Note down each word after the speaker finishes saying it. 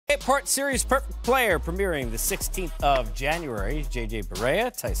Part Series Perfect Player premiering the 16th of January. J.J.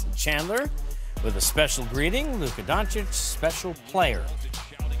 Barea, Tyson Chandler with a special greeting. Luka Doncic, special player.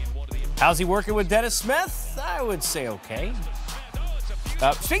 How's he working with Dennis Smith? I would say okay.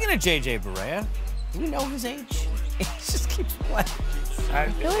 Speaking of J.J. Barea, do we know his age? He just keeps playing.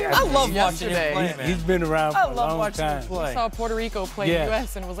 I love watching him play, man. He's been around for a long time. I love watching him play. I saw Puerto Rico play the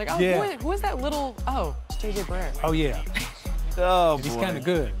U.S. and was like, oh, who is that little, it's J.J. Barea. Oh, yeah. Oh, he's kind of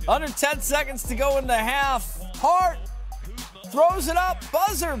good. Under 10 seconds to go in the half. Hart throws it up,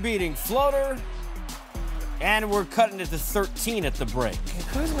 buzzer-beating floater. And we're cutting it to 13 at the break.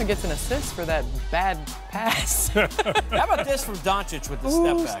 Kuzma gets an assist for that bad pass. How about this from Doncic with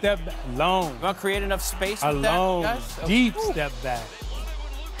the step back? Long. You want to create enough space with that, long, guys? deep step back.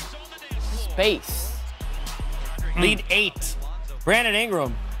 Space. Lead 8. Brandon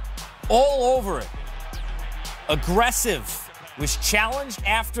Ingram all over it. Aggressive. Was challenged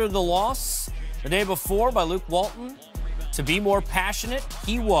after the loss the day before by Luke Walton to be more passionate.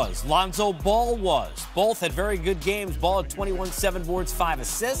 He was. Lonzo Ball was. Both had very good games. Ball had 21, 7 boards, 5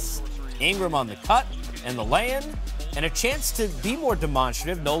 assists. Ingram on the cut and the lay-in. And a chance to be more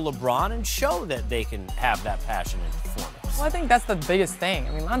demonstrative, no LeBron, and show that they can have that passion in performance. Well, I think that's the biggest thing.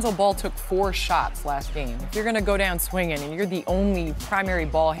 I mean, Lonzo Ball took 4 shots last game. If you're going to go down swinging and you're the only primary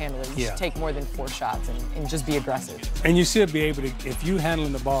ball handler, you should take more than 4 shots and just be aggressive. And you should be able to, if you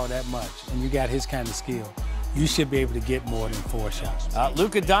handling the ball that much and you got his kind of skill, you should be able to get more than 4 shots.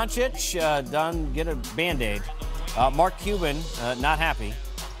 Luka Doncic done get a Band-Aid. Mark Cuban not happy.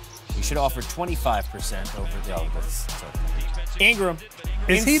 He should offer 25% over the others. Ingram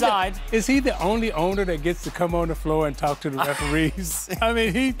inside. Is he the only owner that gets to come on the floor and talk to the referees? I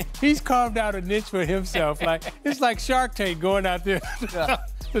mean, he's carved out a niche for himself. Like it's like Shark Tank going out there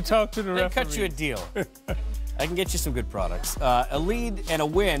to talk to the referees. Cut you a deal. I can get you some good products. A lead and a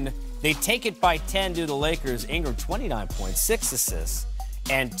win. They take it by 10 to the Lakers. Ingram 29 points, 6 assists,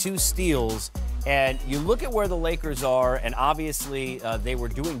 and 2 steals. And you look at where the Lakers are, and obviously they were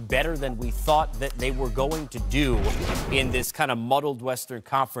doing better than we thought that they were going to do in this kind of muddled Western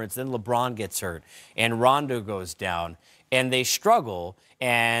Conference. Then LeBron gets hurt, and Rondo goes down, and they struggle.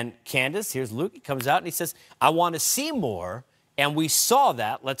 And Candace, here's Luke, he comes out and he says, I want to see more. And we saw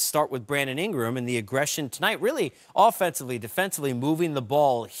that. Let's start with Brandon Ingram and the aggression tonight. Really, offensively, defensively, moving the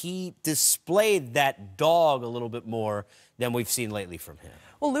ball. He displayed that dog a little bit more than we've seen lately from him.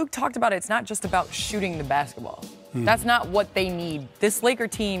 Well, Luke talked about it's not just about shooting the basketball. That's not what they need. This Laker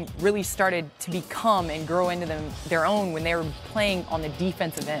team really started to become and grow into their own when they were playing on the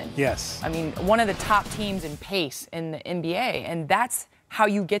defensive end. Yes. I mean, one of the top teams in pace in the NBA, and that's how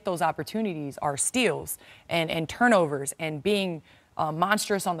you get those opportunities are steals and turnovers and being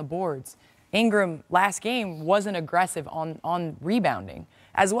monstrous on the boards. Ingram last game wasn't aggressive on rebounding,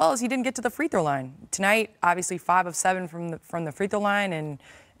 as well as he didn't get to the free throw line. Tonight, obviously 5 of 7 from the free throw line,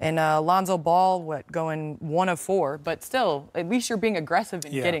 and Lonzo Ball going 1 of 4, but still, at least you're being aggressive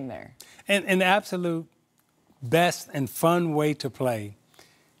in getting there. And an absolute best and fun way to play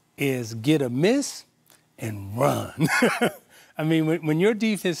is get a miss and run. I mean, when your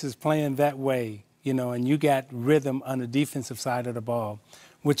defense is playing that way, you know, and you got rhythm on the defensive side of the ball,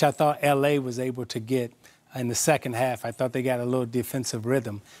 which I thought L.A. was able to get in the second half. I thought they got a little defensive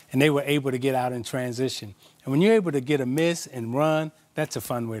rhythm, and they were able to get out in transition. And when you're able to get a miss and run, that's a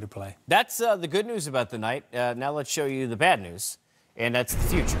fun way to play. That's the good news about the night. Now let's show you the bad news, and that's the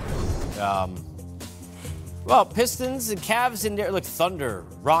future. Well, Pistons and Cavs in there. Look, Thunder,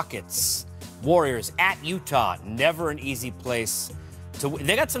 Rockets, Warriors at Utah. Never an easy place to win.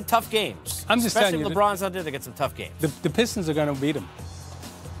 They got some tough games. I'm just telling you. Especially if LeBron's out there, they got some tough games. The Pistons are going to beat them.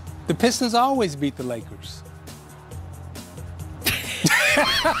 The Pistons always beat the Lakers.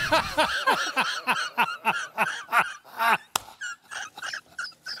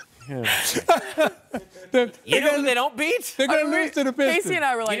 You know who they don't beat? They're going to lose to the Pistons. Casey and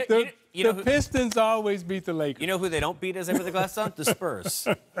I were like, the Pistons always beat the Lakers. You know who they don't beat as I put the glass on? The Spurs.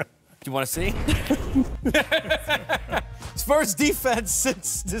 Do you want to see? Spurs defense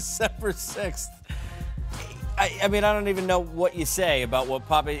since December 6th. I mean, I don't even know what you say about what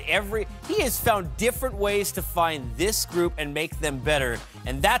Pop is. He has found different ways to find this group and make them better.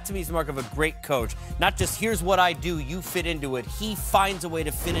 And that, to me, is the mark of a great coach. Not just, here's what I do, you fit into it. He finds a way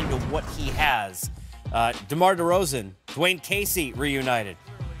to fit into what he has. DeMar DeRozan, Dwayne Casey reunited.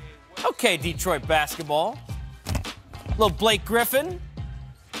 Okay, Detroit basketball. Little Blake Griffin.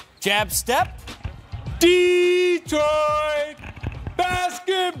 Jab step. Detroit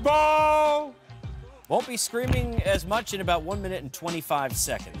basketball. Won't be screaming as much in about 1 minute and 25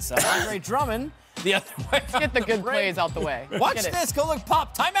 seconds. Andre Drummond the other way. Let's get the good plays out the way. Watch this. Go look,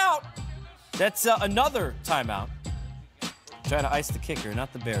 Pop. Timeout. That's another timeout. Trying to ice the kicker,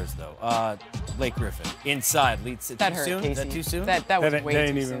 not the Bears, though. Blake Griffin. Inside. Leads it That too hurt, soon? Casey. Is that too soon? That was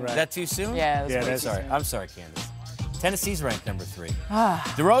way too soon. Right. Is that too soon? Yeah, Yeah, way that's too Sorry. soon. I'm sorry, Candace. Tennessee's ranked number 3.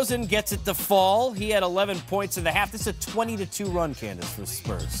 DeRozan gets it to fall. He had 11 points in the half. This is a 20-2 run, Candace, for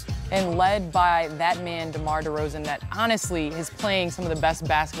Spurs. And led by that man, DeMar DeRozan, that honestly is playing some of the best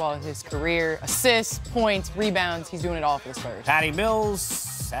basketball of his career. Assists, points, rebounds. He's doing it all for the Spurs. Patty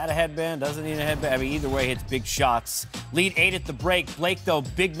Mills had a headband, doesn't need a headband. I mean, either way, hits big shots. Lead 8 at the break. Blake, though,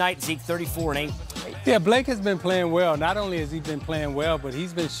 big night. Zeke, 34 and 8. Yeah, Blake has been playing well. Not only has he been playing well, but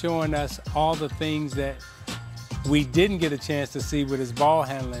he's been showing us all the things that we didn't get a chance to see with his ball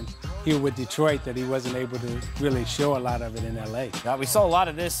handling here with Detroit that he wasn't able to really show a lot of it in L.A. Now, we saw a lot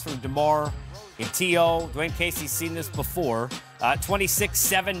of this from DeMar and T.O. Dwayne Casey's seen this before. 26,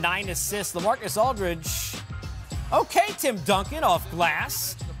 7, 9 assists. LaMarcus Aldridge, okay, Tim Duncan off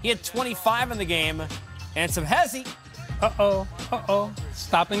glass. He had 25 in the game and some hezzy.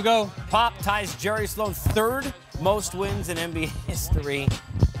 Stop and go. Pop ties Jerry Sloan's 3rd most wins in NBA history.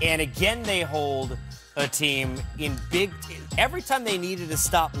 And again, they hold a team in big. Every time they needed to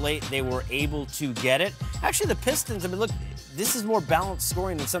stop late, they were able to get it. Actually, the Pistons, I mean, look, this is more balanced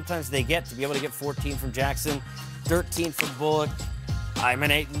scoring than sometimes they get. To be able to get 14 from Jackson, 13 from Bullock. I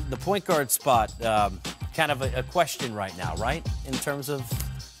mean, the point guard spot, kind of a question right now, right? In terms of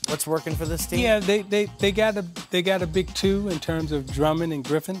what's working for this team? Yeah, they got a big 2 in terms of Drummond and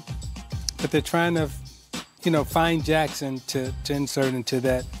Griffin, but they're trying to, find Jackson to insert into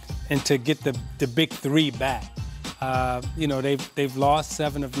that and to get the big 3 back. They've lost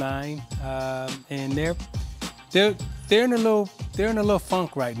 7 of 9, and they're in a little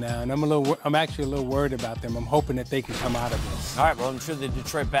funk right now, and I'm actually a little worried about them. I'm hoping that they can come out of this. All right, well, I'm sure the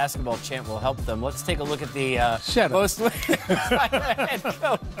Detroit basketball chant will help them. Let's take a look at the Shut up. head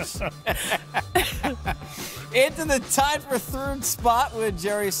coach. Into the tied for 3rd spot with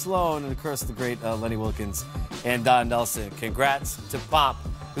Jerry Sloan and, of course, the great Lenny Wilkins and Don Nelson. Congrats to Pop,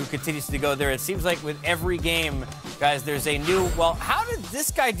 who continues to go there. It seems like with every game, guys, there's a new, well, how did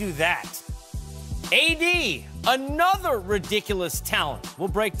this guy do that? AD, another ridiculous talent. We'll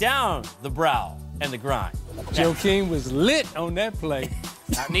break down the brow and the grind. Joe King was lit on that play.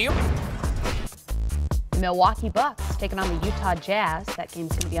 Neil? The Milwaukee Bucks taking on the Utah Jazz. That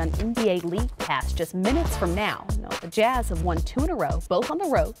game's going to be on NBA League Pass just minutes from now. The Jazz have won 2 in a row, both on the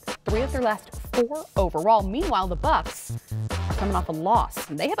road, 3 of their last 4 overall. Meanwhile, the Bucks are coming off a loss.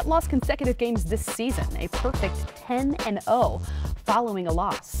 They haven't lost consecutive games this season, a perfect 10-0 following a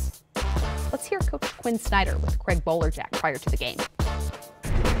loss. Let's hear Coach Quinn Snyder with Craig Bolerjack prior to the game.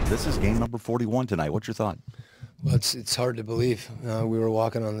 This is game number 41 tonight. What's your thought? Well, it's hard to believe. We were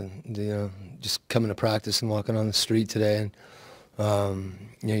walking on the just coming to practice and walking on the street today, and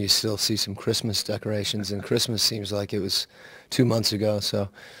you still see some Christmas decorations, and Christmas seems like it was 2 months ago. So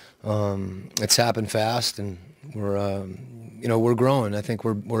it's happened fast, and we're growing. I think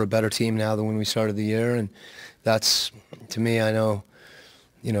we're a better team now than when we started the year, and that's, to me, I know,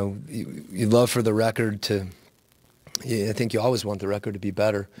 you'd love for the record to. I think you always want the record to be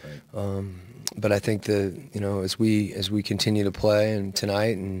better. Right. But I think as we continue to play and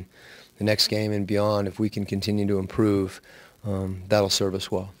tonight and the next game and beyond, if we can continue to improve, that'll serve us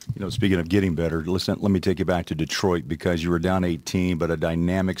well. Speaking of getting better, listen, let me take you back to Detroit, because you were down 18, but a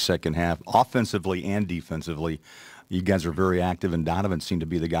dynamic second half, offensively and defensively. You guys are very active, and Donovan seemed to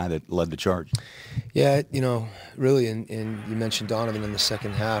be the guy that led the charge. Yeah, really, and you mentioned Donovan in the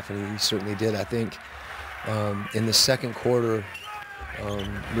second half, and he certainly did. I think in the second quarter,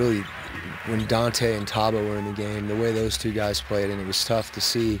 really, when Dante and Tabo were in the game, the way those 2 guys played, and it was tough to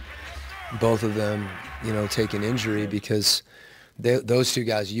see both of them, take an injury, because those 2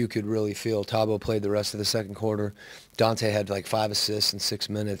 guys you could really feel. Tabo played the rest of the second quarter. Dante had like 5 assists in 6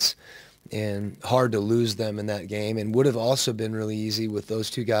 minutes, and hard to lose them in that game. And would have also been really easy with those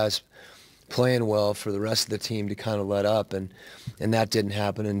 2 guys playing well for the rest of the team to kind of let up, and that didn't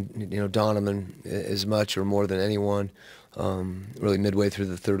happen. And Donovan, as much or more than anyone, really midway through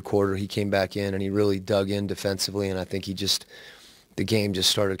the third quarter, he came back in and he really dug in defensively, and I think the game just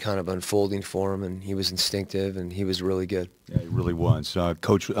started kind of unfolding for him, and he was instinctive, and he was really good. Yeah, he really was.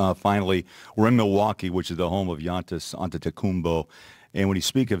 Coach, finally, we're in Milwaukee, which is the home of Giannis Antetokounmpo, and when you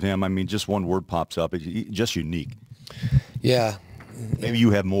speak of him, I mean, just one word pops up: it's just unique. Yeah. Maybe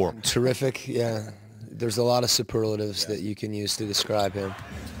you have more. Terrific, yeah. There's a lot of superlatives that you can use to describe him,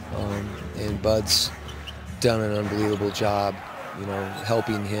 and Bud's done an unbelievable job,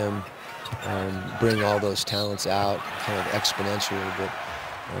 helping him bring all those talents out kind of exponentially. But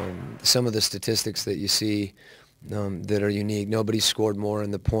some of the statistics that you see that are unique. Nobody's scored more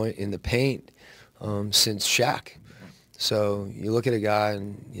in the paint since Shaq. So you look at a guy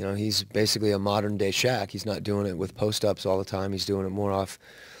and, you know, he's basically a modern day Shaq. He's not doing it with post-ups all the time. He's doing it more off,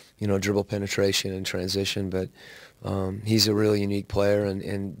 you know, dribble penetration and transition. But he's a really unique player,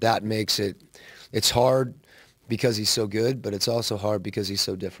 and that makes it's hard because he's so good, but it's also hard because he's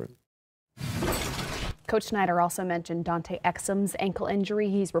so different. Coach Snyder also mentioned Dante Exum's ankle injury.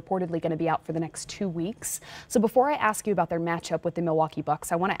 He's reportedly going to be out for the next 2 weeks. So before I ask you about their matchup with the Milwaukee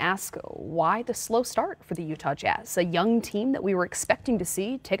Bucks, I want to ask why the slow start for the Utah Jazz, a young team that we were expecting to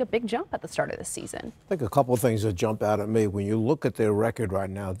see take a big jump at the start of this season. I think a couple of things that jump out at me. When you look at their record right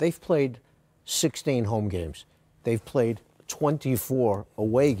now, they've played 16 home games. They've played 24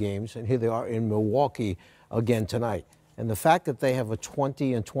 away games, and here they are in Milwaukee again tonight. And the fact that they have a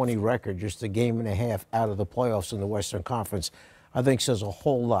 20-20 record, just a game and a half out of the playoffs in the Western Conference, I think says a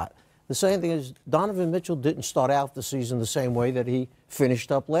whole lot. The same thing is Donovan Mitchell didn't start out the season the same way that he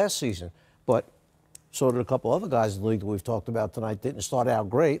finished up last season. But so did a couple other guys in the league that we've talked about tonight. Didn't start out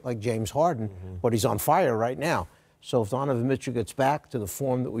great, like James Harden, but he's on fire right now. So if Donovan Mitchell gets back to the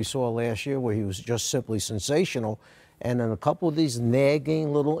form that we saw last year, where he was just simply sensational, and then a couple of these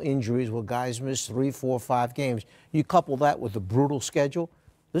nagging little injuries where guys miss 3, 4, 5 games, you couple that with a brutal schedule,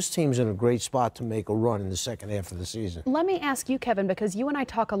 this team's in a great spot to make a run in the second half of the season. Let me ask you, Kevin, because you and I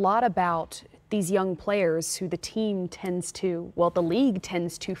talk a lot about these young players who the team tends to, well, the league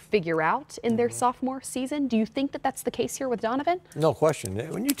tends to figure out in their sophomore season. Do you think that that's the case here with Donovan? No question.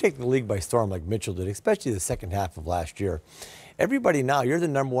 When you take the league by storm like Mitchell did, especially the second half of last year, everybody now, you're the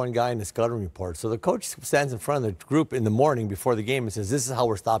 #1 guy in the scouting report. So the coach stands in front of the group in the morning before the game and says, this is how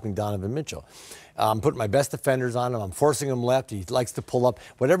we're stopping Donovan Mitchell. I'm putting my best defenders on him. I'm forcing him left. He likes to pull up.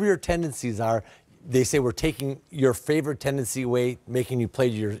 Whatever your tendencies are, they say we're taking your favorite tendency away, making you play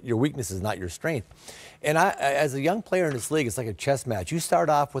your weaknesses, not your strength. And as a young player in this league, it's like a chess match. You start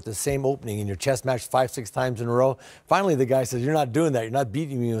off with the same opening in your chess match 5, 6 times in a row. Finally, the guy says, you're not doing that. You're not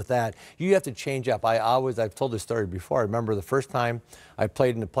beating me with that. You have to change up. I've told this story before. I remember the first time I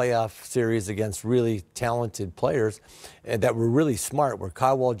played in a playoff series against really talented players that were really smart, were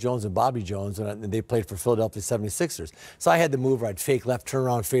Kyle Jones and Bobby Jones, and they played for Philadelphia 76ers. So I had the move where I'd fake left, turn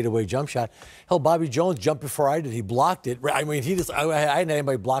around, fade away, jump shot. Hell, Bobby Jones jumped before I did. He blocked it. I mean, I hadn't had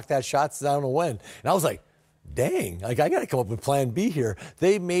anybody block that shot since I don't know when. And I was like, dang, like I got to come up with plan B here.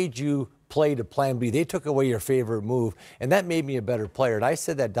 They made you play to plan B. They took away your favorite move, and that made me a better player. And I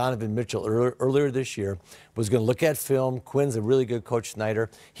said that Donovan Mitchell earlier this year was going to look at film. Quinn's a really good coach, Snyder.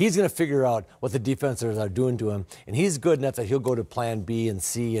 He's going to figure out what the defenders are doing to him, and he's good enough that he'll go to plan B and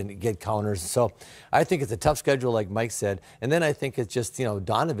C and get counters. So I think it's a tough schedule, like Mike said. And then I think it's just, you know,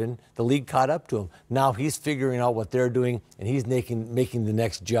 Donovan, the league caught up to him. Now he's figuring out what they're doing, and he's making the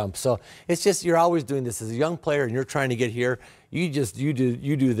next jump. So it's just, you're always doing this as a young player, and you're trying to get here. You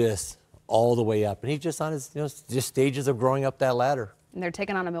do this all the way up, and he's just on his just stages of growing up that ladder. And they're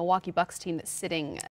taking on a Milwaukee Bucks team that's sitting